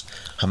mosques.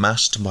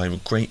 Hamas, to my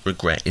great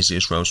regret, is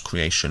Israel's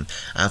creation.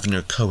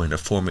 Avner Cohen, a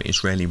former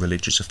Israeli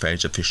religious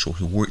affairs official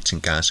who worked in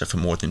Gaza for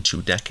more than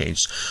 2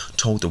 decades,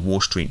 told the Wall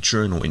Street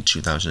Journal in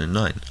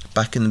 2009.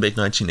 Back in the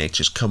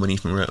mid-1980s, Cohen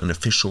even wrote an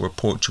official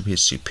report to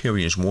his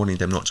superiors warning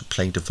them not to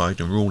play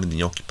divide and rule in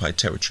the occupied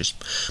territories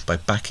by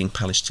backing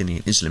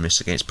Palestinian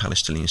Islamists against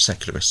Palestinian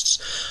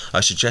secularists.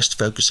 I suggest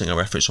focusing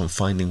our efforts on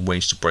finding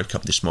ways to break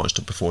up this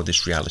monster before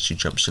this reality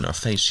jumps in our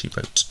face, he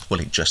wrote. Well,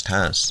 it just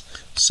has.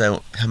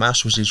 So,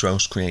 Hamas was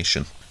Israel's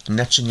creation.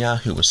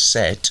 Netanyahu has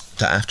said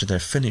that after they're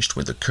finished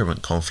with the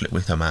current conflict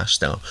with Hamas,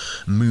 they'll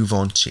move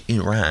on to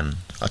Iran.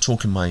 I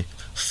talk in my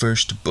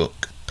first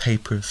book,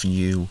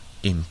 Pay-Per-View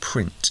in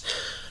Print,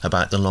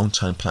 about the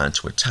long-time plan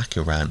to attack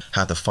Iran,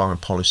 how the foreign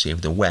policy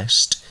of the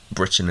West,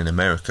 Britain and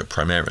America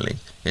primarily,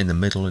 in the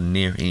Middle and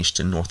Near East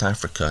and North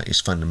Africa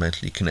is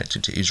fundamentally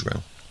connected to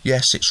Israel.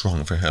 Yes, it's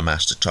wrong for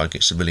Hamas to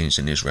target civilians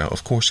in Israel,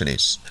 of course it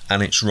is.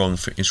 And it's wrong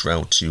for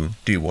Israel to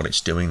do what it's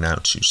doing now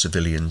to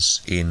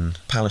civilians in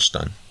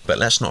Palestine. But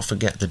let's not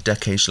forget the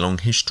decades-long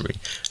history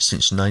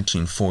since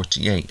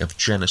 1948 of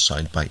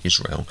genocide by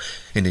Israel,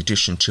 in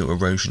addition to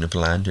erosion of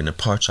land and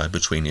apartheid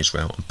between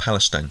Israel and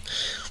Palestine.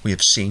 We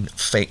have seen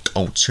fake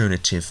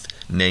alternative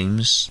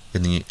names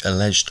in the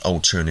alleged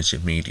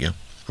alternative media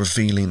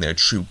revealing their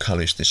true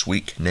colours this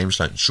week. Names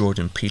like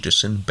Jordan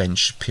Peterson, Ben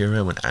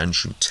Shapiro and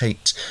Andrew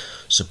Tate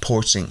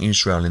supporting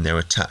Israel in their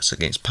attacks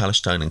against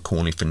Palestine and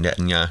calling for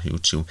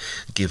Netanyahu to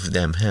give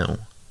them hell.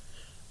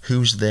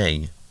 Who's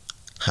they?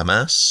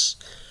 Hamas?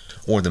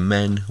 Or the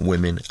men,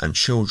 women and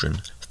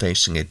children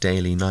facing a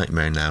daily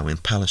nightmare now in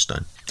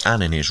Palestine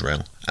and in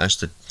Israel as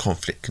the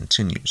conflict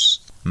continues?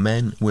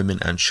 Men, women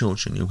and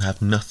children who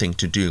have nothing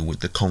to do with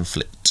the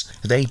conflict.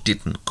 They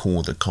didn't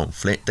call the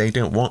conflict. They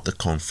don't want the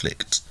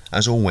conflict.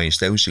 As always,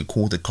 those who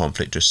call the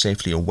conflict are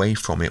safely away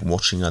from it,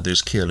 watching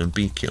others kill and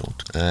be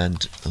killed.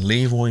 And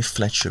Leroy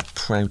Fletcher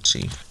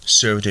Prouty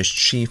served as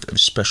Chief of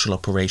Special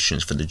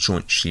Operations for the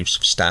Joint Chiefs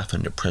of Staff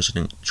under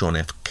President John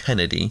F.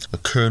 Kennedy, a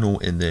colonel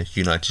in the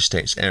United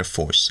States Air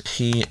Force.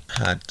 He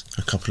had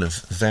a couple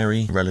of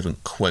very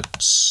relevant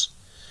quotes.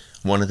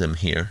 One of them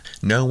here: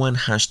 "No one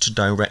has to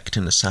direct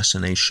an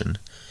assassination.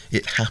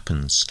 It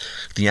happens.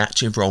 The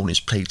active role is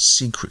played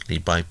secretly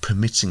by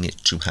permitting it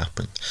to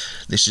happen.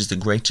 This is the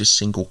greatest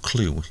single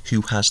clue: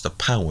 who has the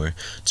power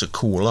to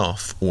call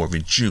off or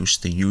reduce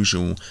the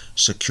usual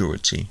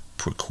security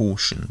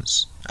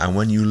precautions." And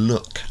when you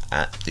look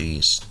at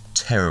these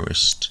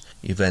terrorist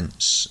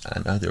events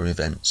and other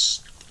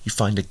events, you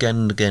find again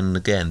and again and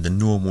again the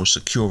normal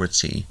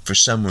security for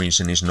some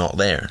reason is not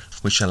there,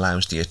 which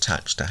allows the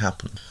attacks to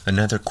happen.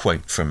 Another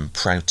quote from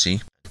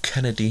Prouty: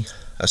 "Kennedy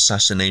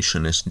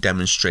assassination has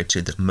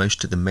demonstrated that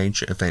most of the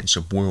major events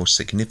of world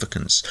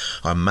significance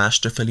are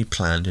masterfully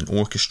planned and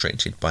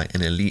orchestrated by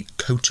an elite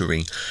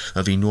coterie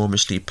of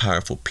enormously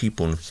powerful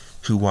people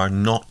who are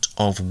not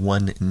of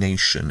one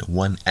nation,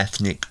 one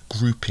ethnic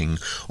grouping,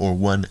 or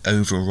one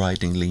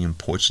overridingly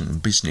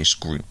important business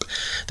group.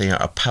 They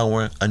are a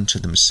power unto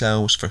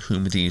themselves for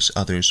whom these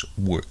others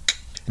work.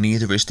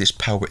 Neither is this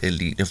power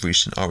elite of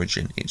recent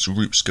origin. Its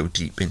roots go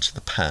deep into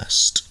the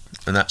past."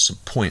 And that's the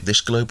point.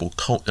 This global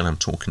cult that I'm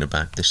talking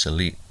about, this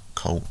elite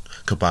cult,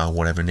 cabal,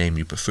 whatever name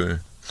you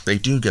prefer, they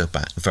do go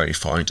back very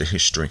far into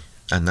history.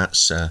 And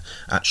that's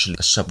actually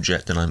a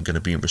subject that I'm going to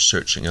be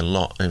researching a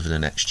lot over the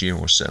next year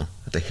or so.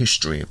 The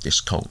history of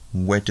this cult.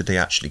 Where did they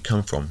actually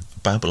come from?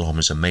 Babylon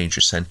is a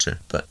major center,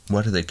 but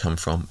where do they come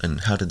from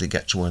and how did they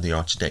get to where they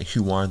are today?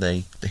 Who are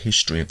they? The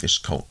history of this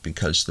cult.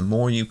 Because the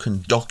more you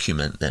can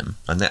document them,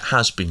 and that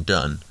has been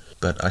done,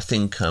 but I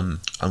think I'm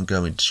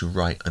going to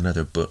write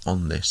another book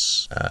on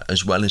this,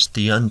 as well as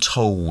the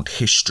untold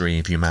history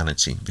of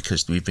humanity,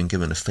 because we've been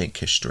given a fake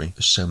history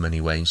in so many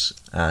ways,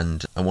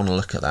 and I want to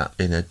look at that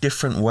in a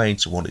different way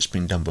to what it's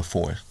been done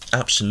before.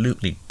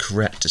 Absolutely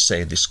correct to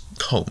say this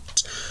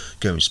cult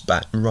goes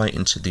back right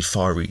into the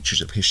far reaches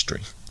of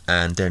history,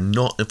 and they're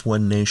not of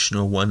one nation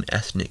or one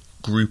ethnic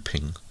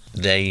grouping.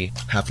 They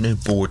have no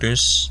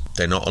borders.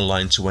 They're not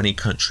aligned to any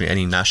country,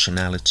 any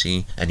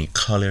nationality, any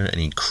colour,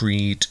 any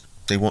creed.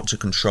 They want to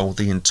control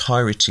the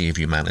entirety of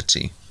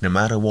humanity, no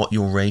matter what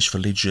your race,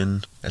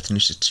 religion,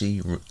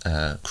 ethnicity,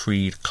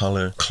 creed,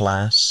 colour,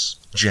 class,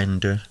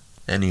 gender,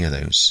 any of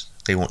those.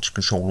 They want to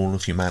control all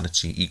of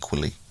humanity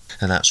equally.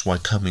 And that's why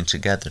coming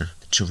together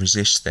to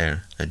resist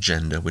their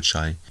agenda, which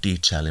I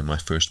detail in my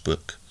first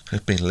book,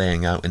 I've been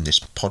laying out in this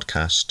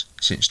podcast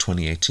since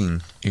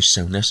 2018, is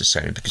so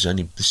necessary, because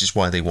this is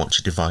why they want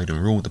to divide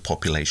and rule the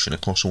population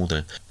across all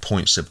the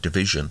points of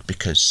division,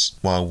 because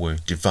while we're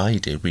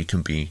divided, we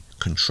can be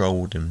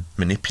controlled and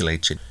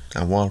manipulated,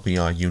 and while we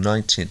are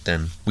united,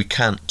 then we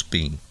can't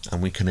be, and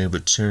we can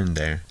overturn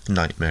their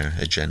nightmare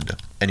agenda.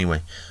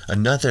 Anyway,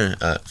 another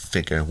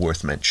figure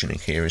worth mentioning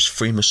here is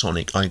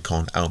Freemasonic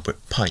icon Albert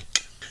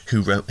Pike,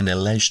 who wrote an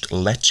alleged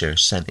letter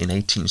sent in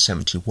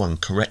 1871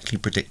 correctly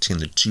predicting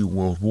the 2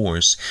 world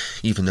wars,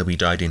 even though he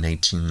died in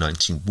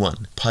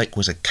 1891. Pike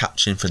was a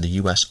captain for the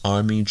US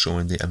Army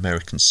during the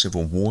American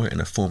Civil War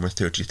and a former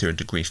 33rd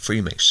degree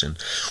Freemason,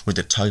 with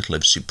the title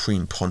of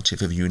Supreme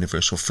Pontiff of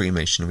Universal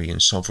Freemasonry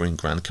and Sovereign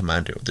Grand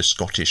Commander of the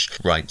Scottish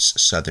Rites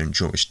Southern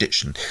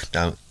Jurisdiction.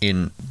 Now,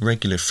 in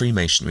regular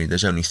Freemasonry,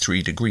 there's only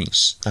 3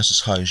 degrees. That's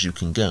as high as you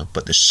can go.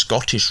 But the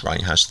Scottish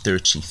Rite has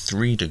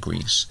 33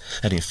 degrees.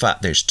 And in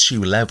fact, there's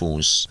 2 levels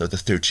of the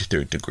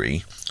 33rd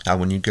degree, and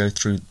when you go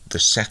through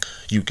the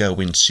you go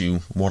into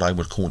what I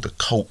would call the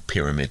cult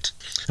pyramid,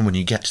 and when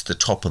you get to the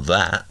top of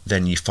that,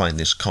 then you find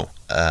this cult.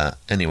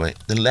 Anyway,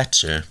 the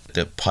letter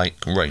that Pike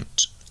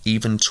wrote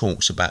even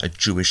talks about a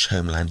Jewish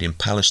homeland in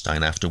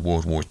Palestine after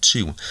World War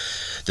II.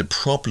 The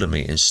problem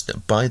is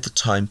that by the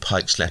time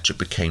Pike's letter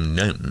became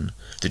known,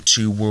 the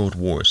 2 world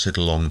wars had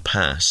long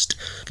passed,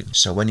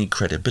 so any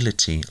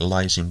credibility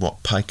lies in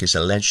what Pike is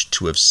alleged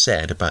to have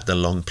said about the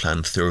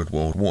long-planned Third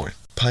World War.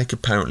 Pike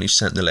apparently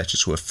sent the letter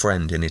to a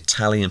friend, an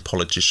Italian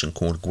politician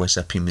called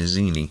Giuseppe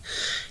Mazzini.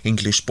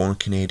 English-born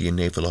Canadian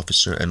naval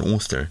officer and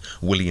author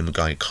William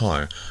Guy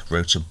Carr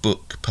wrote a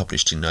book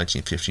published in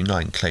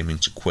 1959 claiming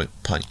to quote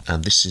Pike.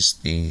 And this is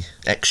the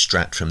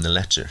extract from the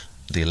letter,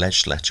 the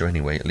alleged letter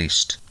anyway at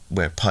least,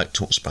 where Pike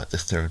talks about the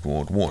Third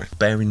World War.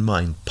 Bear in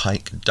mind,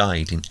 Pike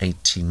died in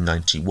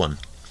 1891.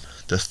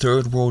 The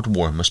Third World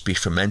War must be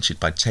fomented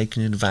by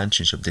taking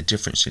advantage of the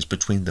differences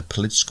between the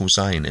political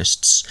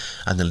Zionists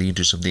and the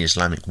leaders of the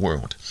Islamic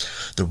world.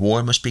 The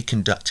war must be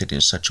conducted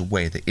in such a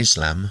way that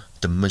Islam,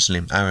 the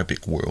Muslim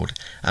Arabic world,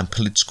 and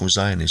political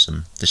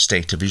Zionism, the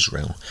State of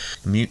Israel,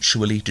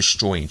 mutually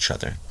destroy each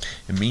other.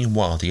 And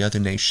meanwhile, the other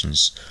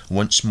nations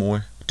once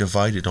more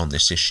divided on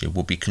this issue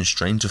will be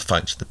constrained to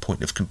fight to the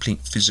point of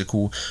complete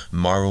physical,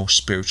 moral,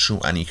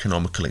 spiritual, and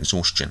economical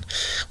exhaustion.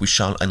 We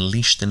shall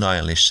unleash the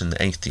nihilists and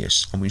the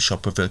atheists, and we shall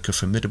provoke a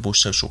formidable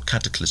social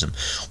cataclysm,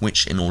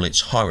 which, in all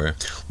its horror,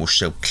 will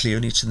show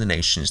clearly to the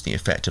nations the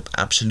effect of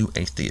absolute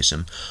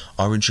atheism,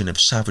 origin of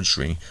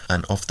savagery,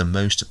 and of the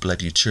most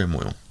bloody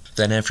turmoil.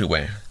 Then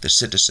everywhere, the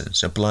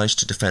citizens, obliged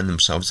to defend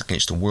themselves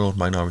against the world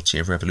minority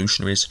of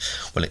revolutionaries,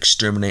 will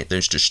exterminate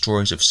those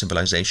destroyers of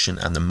civilization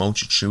and the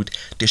multitude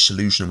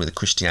disillusioned with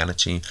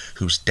Christianity,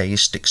 whose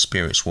deistic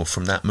spirits will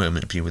from that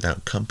moment be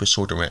without compass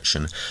or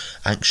direction,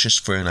 anxious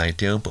for an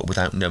ideal but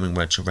without knowing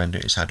where to render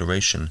its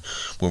adoration,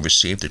 will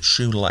receive the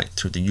true light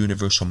through the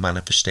universal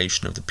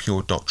manifestation of the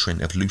pure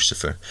doctrine of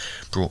Lucifer,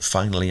 brought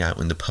finally out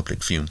in the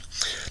public view.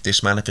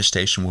 This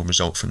manifestation will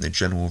result from the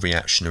general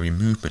reactionary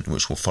movement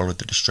which will follow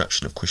the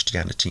destruction of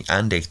Christianity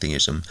and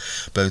atheism,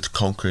 both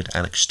conquered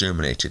and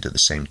exterminated at the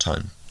same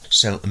time.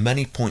 So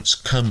many points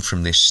come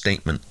from this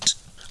statement.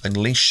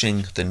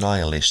 Unleashing the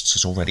nihilists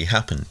has already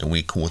happened, and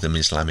we call them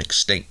Islamic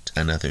State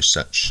and other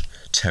such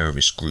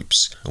terrorist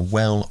groups,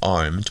 well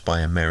armed by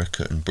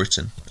America and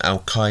Britain.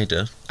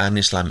 Al-Qaeda and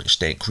Islamic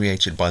State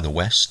created by the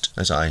West,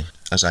 as I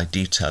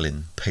detail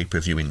in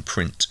pay-per-view in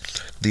print.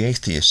 The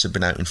atheists have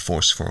been out in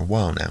force for a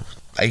while now.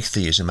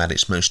 Atheism at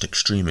its most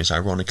extreme is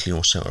ironically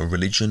also a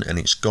religion, and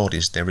its god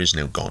is there is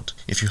no God.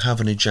 If you have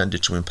an agenda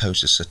to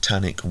impose a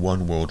satanic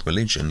one-world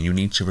religion, you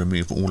need to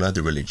remove all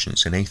other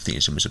religions, and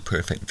atheism is a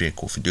perfect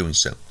vehicle for doing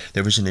so.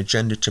 There is an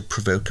agenda to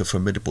provoke a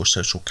formidable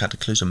social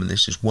cataclysm, and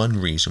this is one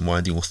reason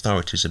why the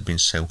authorities have been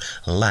so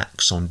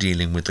lax on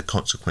dealing with the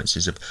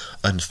consequences of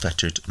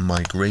unfettered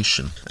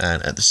migration.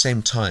 And at the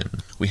same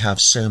time, we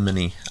have so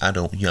many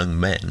adult young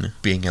men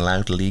being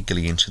allowed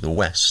legally into the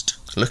West.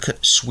 Look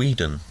at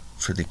Sweden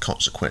for the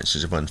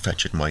consequences of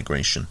unfettered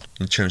migration,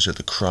 in terms of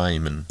the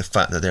crime and the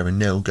fact that there are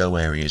no-go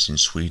areas in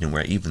Sweden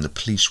where even the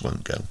police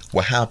won't go.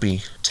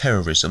 Wahhabi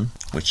terrorism,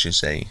 which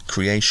is a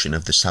creation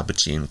of the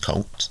Sabbatean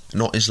cult,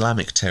 not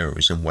Islamic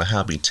terrorism,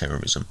 Wahhabi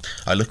terrorism.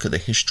 I look at the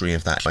history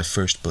of that in my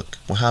first book.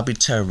 Wahhabi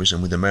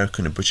terrorism with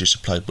American and British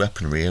supplied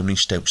weaponry only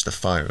stokes the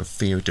fire of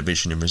fear,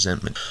 division and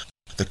resentment.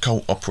 The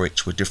cult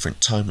operates to a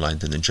different timeline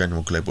than the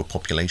general global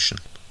population.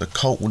 The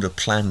cult would have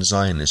planned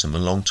Zionism a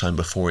long time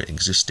before it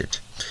existed.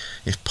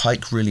 If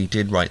Pike really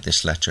did write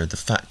this letter, the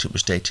fact it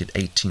was dated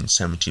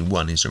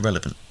 1871 is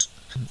irrelevant,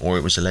 or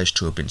it was alleged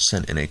to have been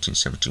sent in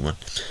 1871.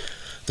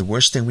 The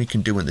worst thing we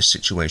can do in this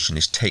situation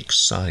is take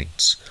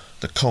sides.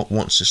 The cult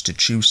wants us to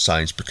choose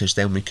sides because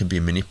then we can be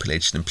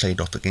manipulated and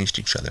played off against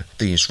each other.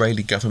 The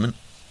Israeli government,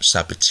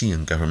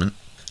 Sabbatean government,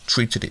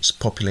 treated its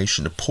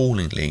population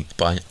appallingly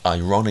by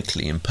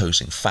ironically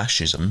imposing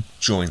fascism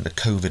during the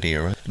COVID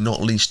era, not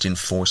least in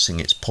forcing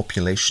its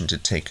population to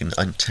take an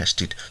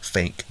untested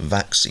fake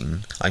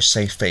vaccine. I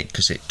say fake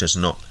because it does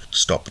not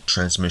stop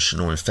transmission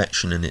or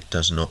infection, and it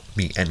does not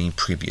meet any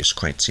previous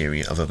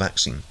criteria of a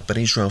vaccine. But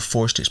Israel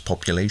forced its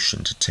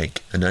population to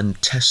take an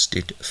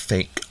untested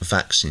fake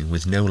vaccine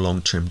with no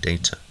long-term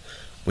data,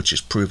 which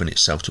has proven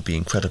itself to be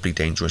incredibly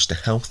dangerous to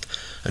health,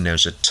 and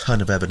there's a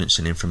ton of evidence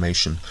and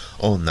information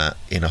on that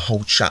in a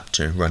whole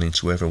chapter running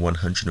to over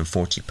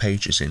 140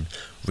 pages in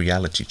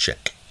Reality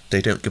Check.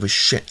 They don't give a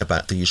shit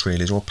about the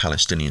Israelis or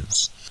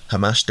Palestinians.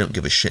 Hamas don't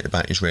give a shit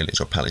about Israelis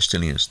or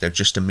Palestinians. They're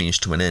just a means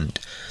to an end.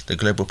 The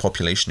global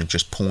population have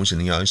just pawns in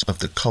the eyes of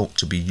the cult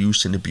to be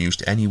used and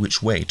abused any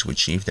which way to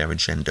achieve their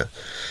agenda.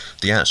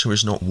 The answer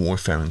is not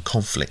warfare and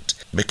conflict,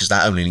 because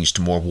that only leads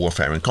to more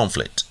warfare and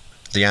conflict.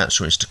 The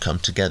answer is to come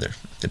together.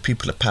 The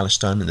people of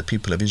Palestine and the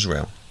people of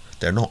Israel,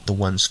 they're not the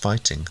ones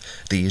fighting.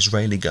 The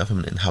Israeli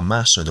government and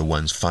Hamas are the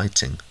ones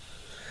fighting.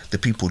 The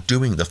people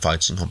doing the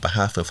fighting on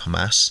behalf of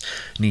Hamas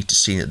need to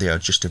see that they are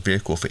just a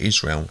vehicle for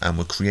Israel and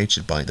were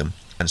created by them,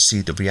 and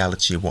see the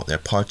reality of what they're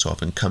part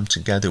of and come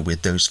together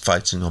with those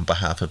fighting on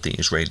behalf of the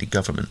Israeli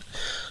government.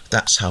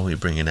 That's how we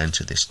bring an end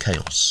to this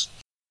chaos.